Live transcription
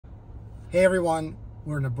Hey everyone,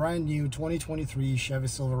 we're in a brand new 2023 Chevy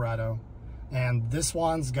Silverado, and this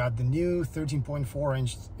one's got the new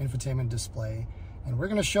 13.4-inch infotainment display, and we're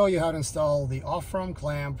going to show you how to install the Offroam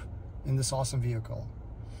clamp in this awesome vehicle.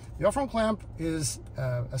 The Offroam clamp is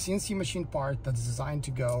a CNC machine part that's designed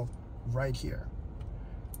to go right here.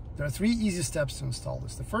 There are three easy steps to install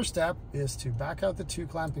this. The first step is to back out the two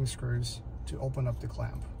clamping screws to open up the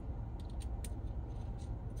clamp.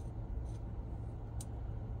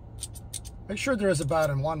 Make sure there is about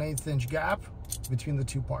a 1/8 inch gap between the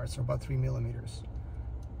two parts, or about 3 millimeters.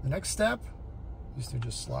 The next step is to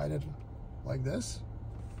just slide it like this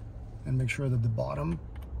and make sure that the bottom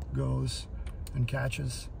goes and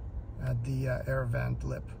catches at the air vent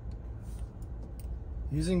lip.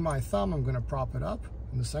 Using my thumb, I'm going to prop it up,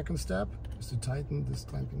 and the second step is to tighten these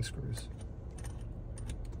clamping screws.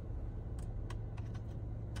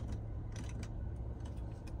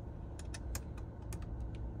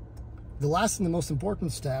 The last and the most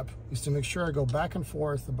important step is to make sure I go back and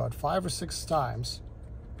forth about 5 or 6 times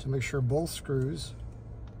to make sure both screws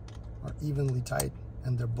are evenly tight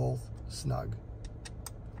and they're both snug.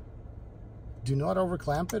 Do not over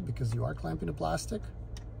clamp it because you are clamping the plastic,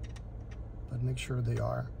 but make sure they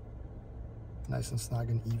are nice and snug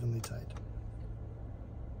and evenly tight.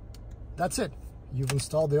 That's it. You've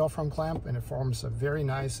installed the Offroam clamp, and it forms a very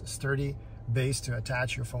nice sturdy base to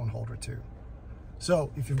attach your phone holder to.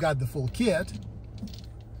 So if you've got the full kit,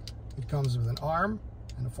 it comes with an arm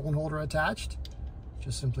and a phone holder attached.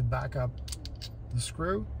 Just simply back up the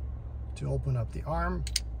screw to open up the arm,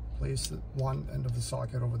 place one end of the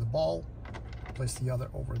socket over the ball, place the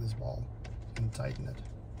other over this ball, and tighten it.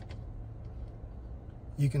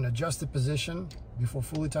 You can adjust the position before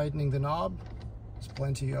fully tightening the knob. There's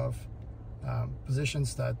plenty of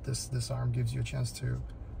positions that this arm gives you a chance to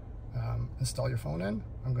install your phone in.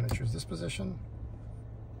 I'm going to choose this position.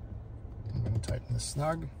 I'm going to tighten this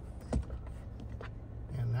snug,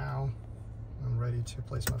 and now I'm ready to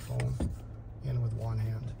place my phone in with one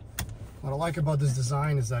hand. What I like about this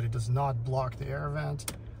design is that it does not block the air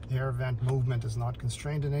vent. The air vent movement is not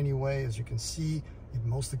constrained in any way. As you can see, it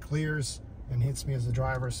mostly clears and hits me as a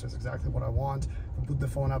driver, so it's exactly what I want. I'll put the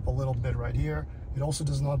phone up a little bit right here. It also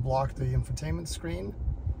does not block the infotainment screen,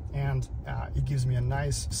 and it gives me a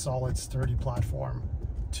nice, solid, sturdy platform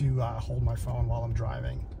to hold my phone while I'm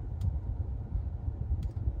driving.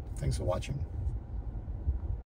 Thanks for watching.